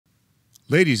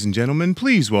Ladies and gentlemen,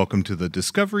 please welcome to the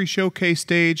Discovery Showcase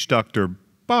stage Dr.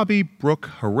 Bobby Brooke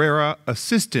Herrera,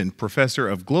 Assistant Professor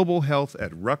of Global Health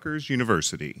at Rutgers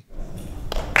University.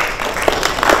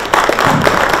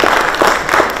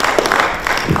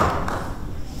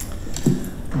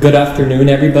 Good afternoon,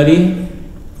 everybody.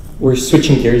 We're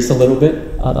switching gears a little bit.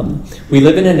 We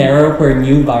live in an era where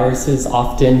new viruses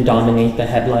often dominate the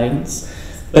headlines.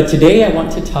 But today I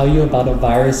want to tell you about a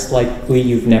virus likely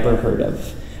you've never heard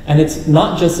of. And it's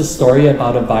not just a story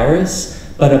about a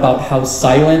virus, but about how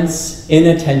silence,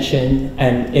 inattention,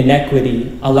 and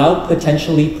inequity allow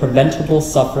potentially preventable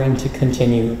suffering to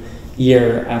continue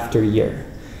year after year.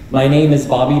 My name is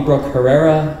Bobby Brooke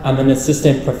Herrera. I'm an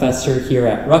assistant professor here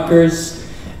at Rutgers,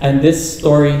 and this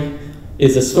story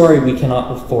is a story we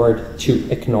cannot afford to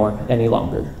ignore any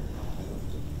longer.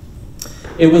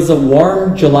 It was a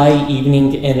warm July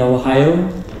evening in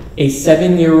Ohio. A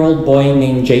 7-year-old boy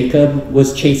named Jacob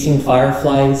was chasing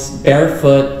fireflies,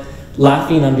 barefoot,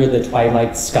 laughing under the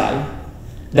twilight sky.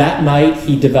 That night,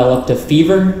 he developed a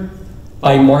fever.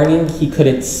 By morning, he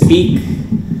couldn't speak.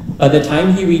 By the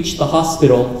time he reached the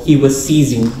hospital, he was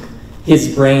seizing,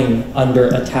 his brain under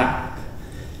attack.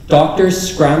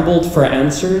 Doctors scrambled for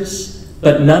answers,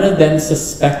 but none of them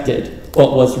suspected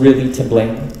what was really to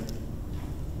blame.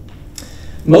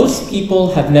 Most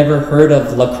people have never heard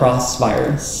of the Crosse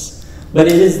virus, but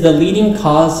it is the leading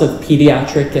cause of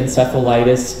pediatric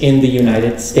encephalitis in the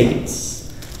United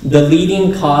States, the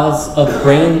leading cause of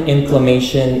brain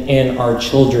inflammation in our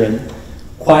children,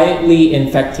 quietly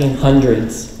infecting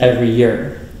hundreds every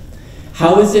year.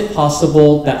 How is it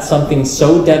possible that something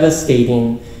so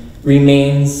devastating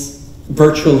remains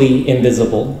virtually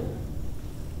invisible?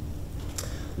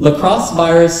 The Crosse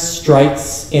virus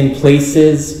strikes in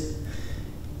places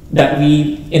that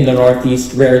we in the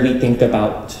Northeast rarely think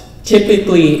about.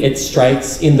 Typically, it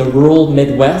strikes in the rural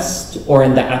Midwest or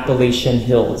in the Appalachian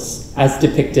Hills, as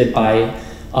depicted by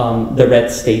the red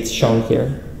states shown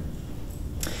here.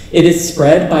 It is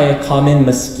spread by a common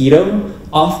mosquito,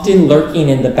 often lurking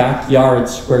in the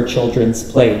backyards where children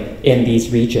play in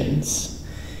these regions.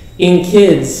 In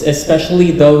kids,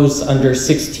 especially those under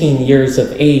 16 years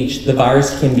of age, the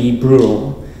virus can be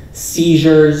brutal.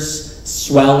 Seizures,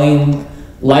 swelling,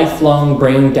 lifelong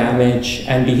brain damage,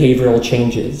 and behavioral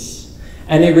changes.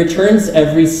 And it returns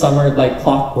every summer like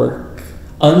clockwork,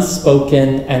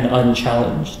 unspoken and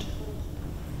unchallenged.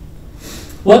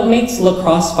 What makes the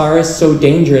Crosse virus so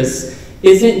dangerous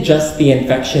isn't just the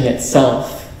infection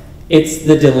itself, it's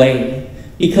the delay.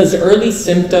 Because early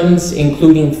symptoms,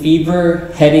 including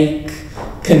fever, headache,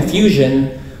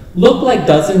 confusion, look like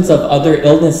dozens of other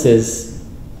illnesses.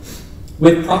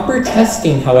 With proper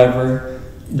testing, however,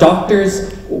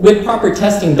 doctors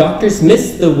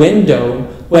miss the window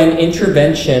when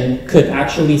intervention could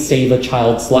actually save a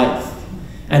child's life.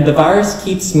 And the virus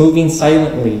keeps moving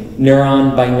silently,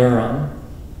 neuron by neuron.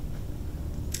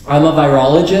 I'm a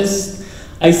virologist.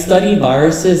 I study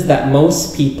viruses that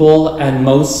most people and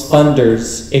most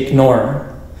funders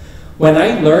ignore. When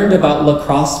I learned about the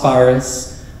Crosse virus,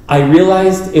 I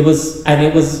realized it was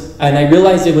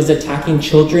attacking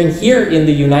children here in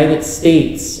the United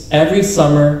States every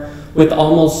summer with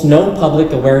almost no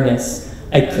public awareness.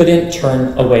 I couldn't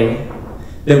turn away.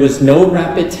 There was no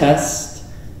rapid test,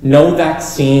 no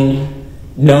vaccine,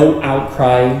 no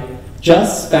outcry,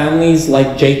 just families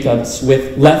like Jacob's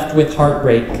left with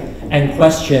heartbreak and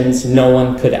questions no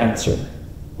one could answer.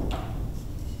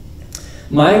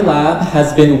 My lab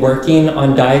has been working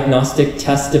on diagnostic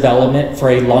test development for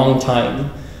a long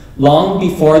time. Long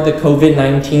before the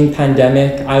COVID-19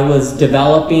 pandemic, I was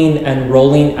developing and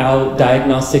rolling out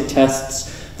diagnostic tests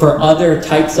for other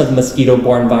types of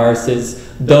mosquito-borne viruses,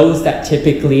 those that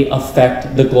typically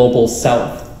affect the global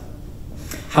south.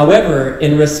 However,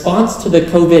 in response to the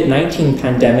COVID-19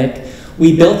 pandemic,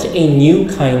 we built a new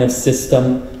kind of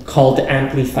system called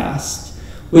AmpliFast,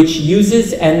 which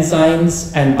uses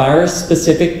enzymes and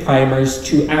virus-specific primers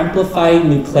to amplify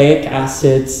nucleic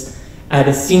acids at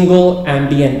a single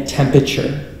ambient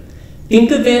temperature.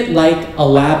 Think of it like a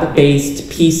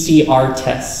lab-based PCR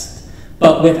test,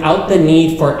 but without the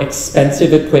need for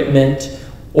expensive equipment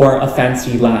or a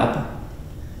fancy lab.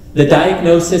 The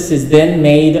diagnosis is then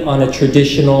made on a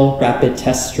traditional rapid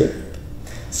test strip.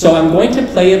 So I'm going to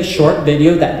play a short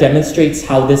video that demonstrates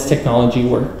how this technology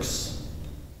works.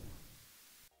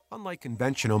 Unlike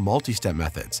conventional multi-step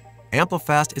methods,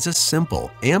 AmpliFast is a simple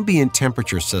ambient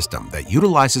temperature system that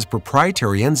utilizes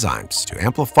proprietary enzymes to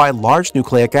amplify large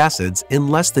nucleic acids in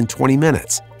less than 20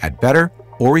 minutes at better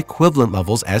or equivalent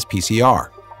levels as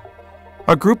PCR.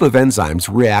 A group of enzymes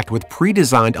react with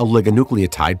pre-designed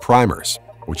oligonucleotide primers,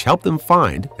 which help them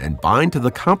find and bind to the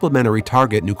complementary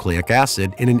target nucleic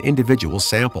acid in an individual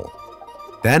sample.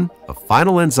 Then, a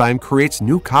final enzyme creates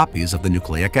new copies of the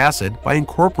nucleic acid by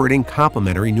incorporating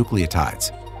complementary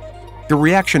nucleotides. The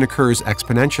reaction occurs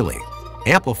exponentially,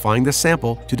 amplifying the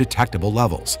sample to detectable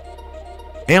levels.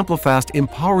 Amplifast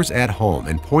empowers at-home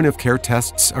and point-of-care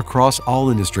tests across all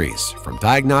industries, from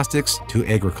diagnostics to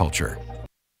agriculture.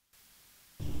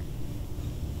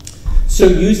 So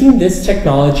using this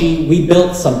technology, we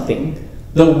built something,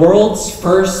 the world's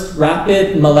first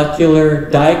rapid molecular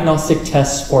diagnostic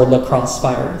test for the Crosse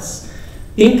virus.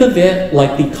 Think of it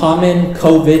like the common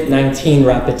COVID-19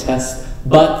 rapid test,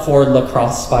 but for the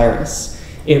Crosse virus.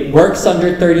 It works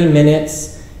under 30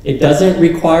 minutes, it doesn't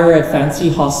require a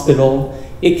fancy hospital,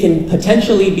 it can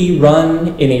potentially be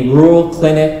run in a rural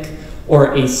clinic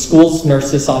or a school's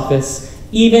nurse's office,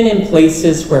 even in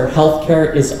places where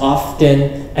healthcare is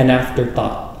often an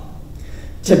afterthought.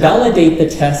 To validate the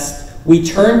test, we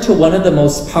turn to one of the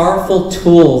most powerful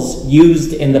tools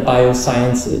used in the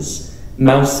biosciences,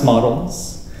 mouse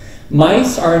models.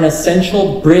 Mice are an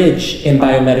essential bridge in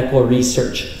biomedical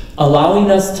research,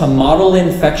 allowing us to model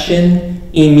infection,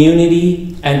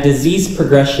 immunity, and disease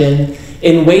progression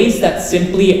in ways that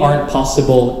simply aren't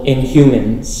possible in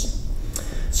humans.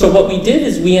 So what we did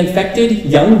is we infected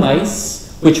young mice,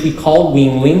 which we call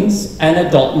weanlings, and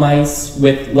adult mice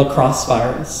with the Crosse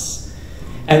virus.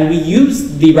 And we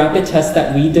used the rapid test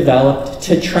that we developed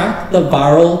to track the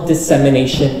viral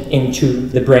dissemination into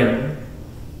the brain.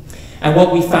 And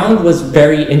what we found was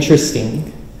very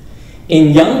interesting. In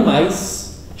young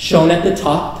mice, shown at the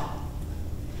top,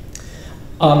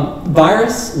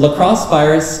 the Crosse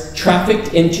virus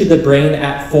trafficked into the brain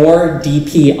at 4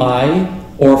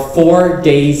 DPI, or 4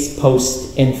 days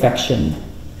post-infection.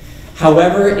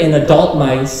 However, in adult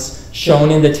mice,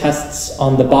 shown in the tests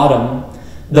on the bottom,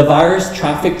 the virus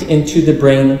trafficked into the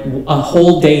brain a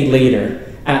whole day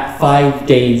later, at 5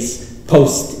 days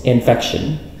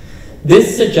post-infection.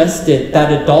 This suggested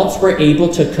that adults were able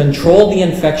to control the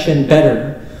infection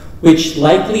better, which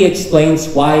likely explains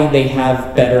why they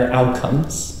have better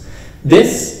outcomes.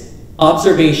 This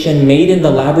observation made in the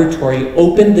laboratory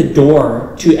opened the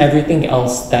door to everything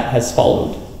else that has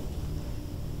followed.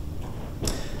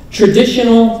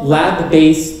 Traditional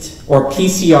lab-based or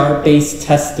PCR-based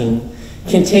testing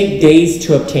can take days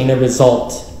to obtain a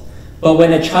result. But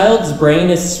when a child's brain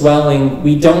is swelling,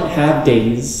 we don't have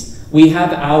days. We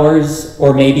have hours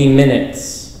or maybe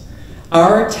minutes.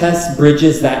 Our test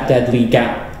bridges that deadly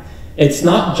gap. It's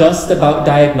not just about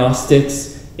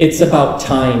diagnostics, it's about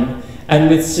time. And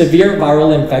with severe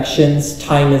viral infections,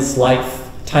 time is life,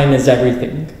 time is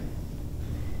everything.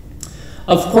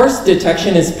 Of course,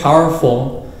 detection is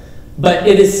powerful, but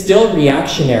it is still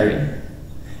reactionary.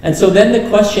 And so then the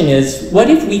question is, what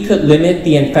if we could limit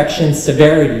the infection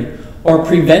severity or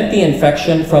prevent the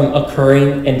infection from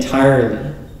occurring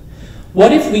entirely?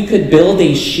 What if we could build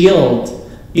a shield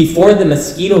before the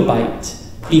mosquito bite,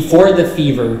 before the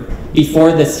fever,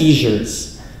 before the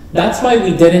seizures? That's why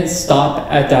we didn't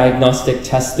stop at diagnostic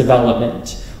test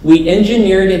development. We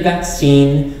engineered a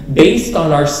vaccine based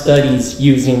on our studies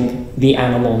using the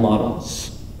animal models.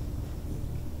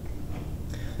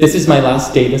 This is my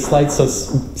last data slide, so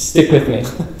stick with me.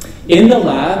 In the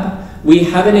lab, we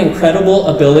have an incredible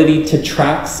ability to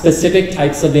track specific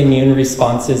types of immune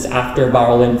responses after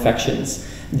viral infections,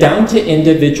 down to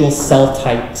individual cell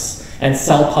types and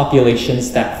cell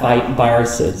populations that fight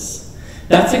viruses.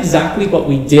 That's exactly what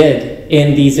we did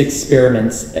in these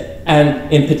experiments,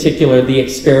 and in particular, the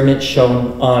experiment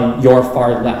shown on your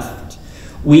far left.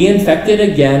 We infected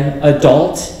again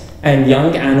adult and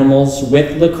young animals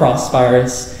with the Crosse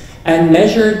virus and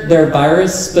measured their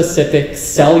virus-specific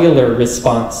cellular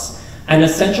response, an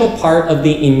essential part of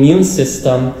the immune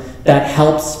system that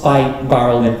helps fight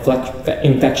viral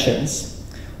infections.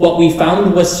 What we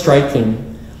found was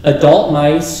striking. Adult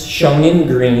mice, shown in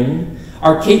green,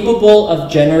 are capable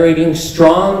of generating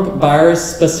strong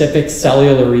virus-specific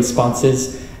cellular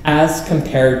responses as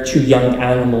compared to young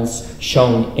animals,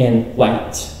 shown in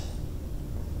white.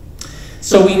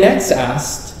 So we next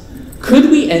asked, could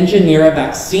we engineer a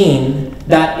vaccine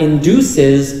that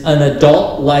induces an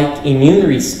adult-like immune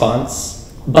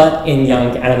response, but in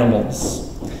young animals?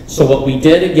 So what we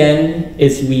did again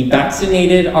is we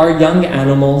vaccinated our young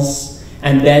animals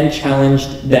and then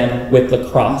challenged them with the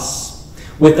Crosse,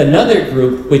 with another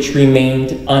group which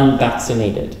remained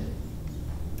unvaccinated.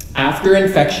 After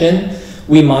infection,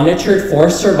 we monitored for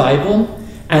survival,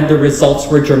 and the results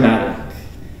were dramatic.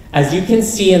 As you can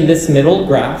see in this middle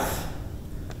graph,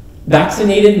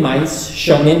 vaccinated mice,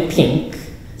 shown in pink,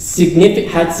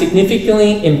 had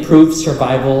significantly improved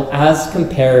survival as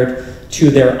compared to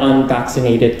their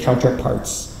unvaccinated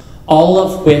counterparts, all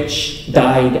of which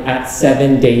died at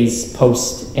 7 days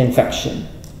post-infection.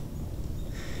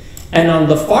 And on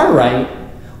the far right,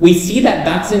 we see that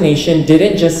vaccination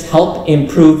didn't just help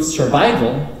improve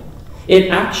survival,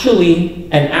 it actually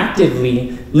and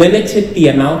actively limited the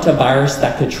amount of virus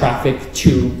that could traffic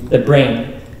to the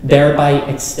brain, thereby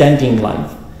extending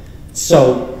life.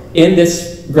 So in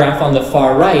this graph on the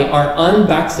far right, our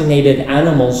unvaccinated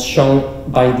animals,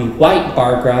 shown by the white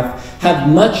bar graph, have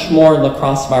much more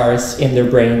Lacrosse virus in their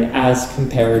brain as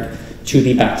compared to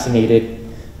the vaccinated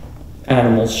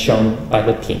animals, shown by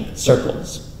the pink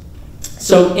circles.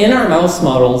 So in our mouse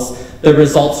models, the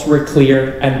results were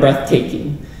clear and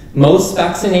breathtaking. Most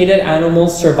vaccinated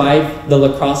animals survived the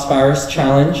Lacrosse virus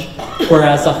challenge,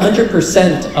 whereas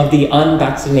 100% of the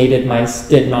unvaccinated mice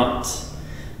did not.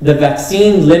 The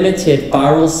vaccine limited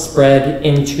viral spread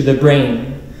into the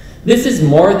brain. This is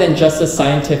more than just a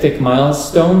scientific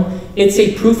milestone. It's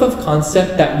a proof of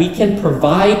concept that we can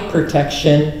provide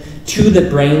protection to the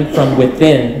brain from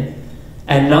within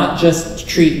and not just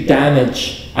treat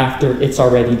damage after it's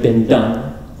already been done.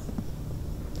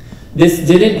 This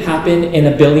didn't happen in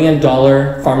a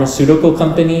billion-dollar pharmaceutical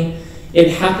company. It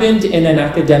happened in an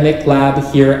academic lab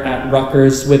here at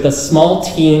Rutgers with a small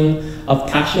team of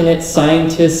passionate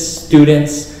scientists,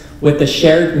 students with a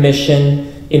shared mission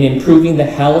in improving the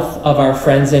health of our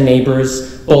friends and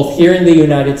neighbors, both here in the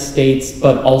United States,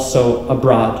 but also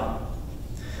abroad.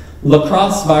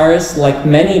 Lacrosse virus, like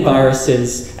many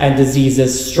viruses and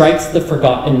diseases, strikes the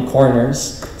forgotten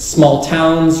corners. Small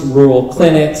towns, rural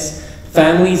clinics,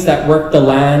 families that work the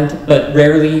land but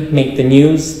rarely make the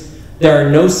news. There are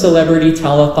no celebrity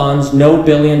telethons, no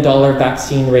billion-dollar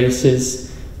vaccine races,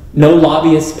 no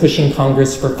lobbyists pushing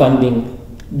Congress for funding.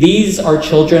 These are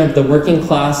children of the working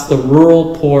class, the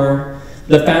rural poor,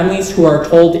 the families who are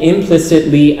told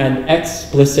implicitly and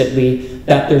explicitly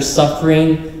that their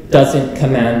suffering doesn't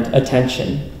command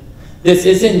attention. This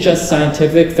isn't just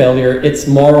scientific failure, it's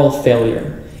moral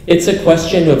failure. It's a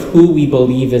question of who we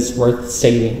believe is worth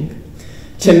saving.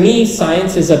 To me,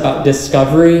 science is about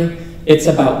discovery, it's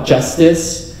about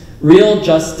justice. Real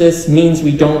justice means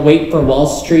we don't wait for Wall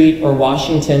Street or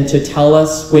Washington to tell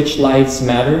us which lives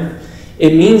matter.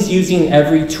 It means using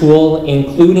every tool,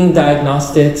 including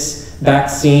diagnostics,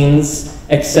 vaccines,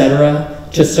 etc.,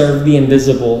 to serve the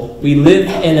invisible. We live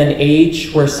in an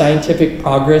age where scientific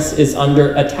progress is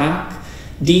under attack,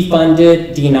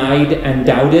 defunded, denied, and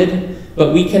doubted,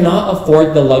 but we cannot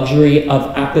afford the luxury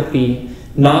of apathy,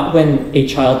 not when a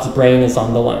child's brain is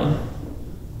on the line.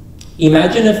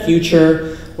 Imagine a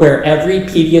future where every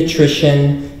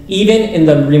pediatrician, even in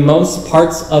the remote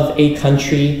parts of a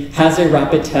country, has a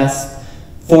rapid test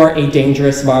for a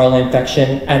dangerous viral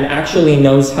infection and actually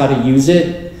knows how to use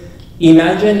it.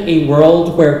 Imagine a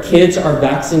world where kids are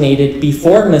vaccinated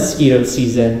before mosquito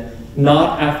season,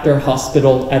 not after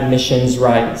hospital admissions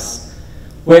rise.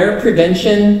 Where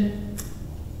prevention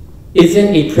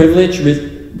isn't a privilege,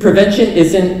 prevention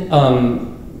isn't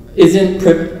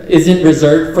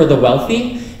reserved for the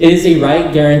wealthy. It is a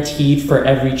right guaranteed for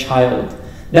every child.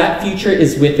 That future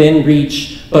is within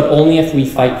reach, but only if we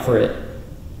fight for it.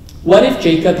 What if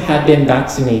Jacob had been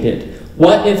vaccinated?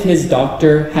 What if his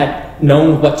doctor had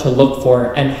known what to look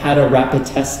for and had a rapid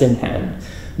test in hand?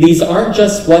 These aren't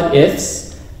just what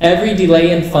ifs. Every delay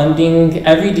in funding,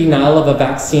 every denial of a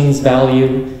vaccine's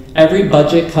value, every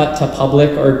budget cut to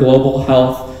public or global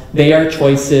health, they are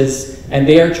choices, and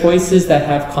they are choices that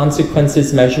have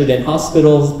consequences measured in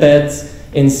hospital beds,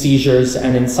 in seizures,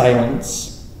 and in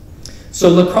silence. So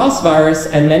Lacrosse virus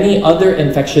and many other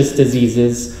infectious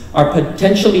diseases are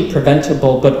potentially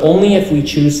preventable, but only if we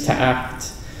choose to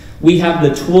act. We have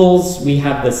the tools, we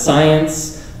have the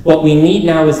science. What we need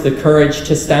now is the courage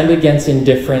to stand against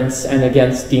indifference and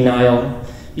against denial.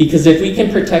 Because if we can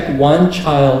protect one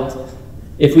child,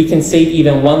 if we can save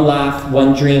even one laugh,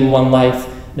 one dream, one life,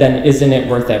 then isn't it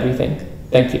worth everything?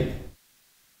 Thank you.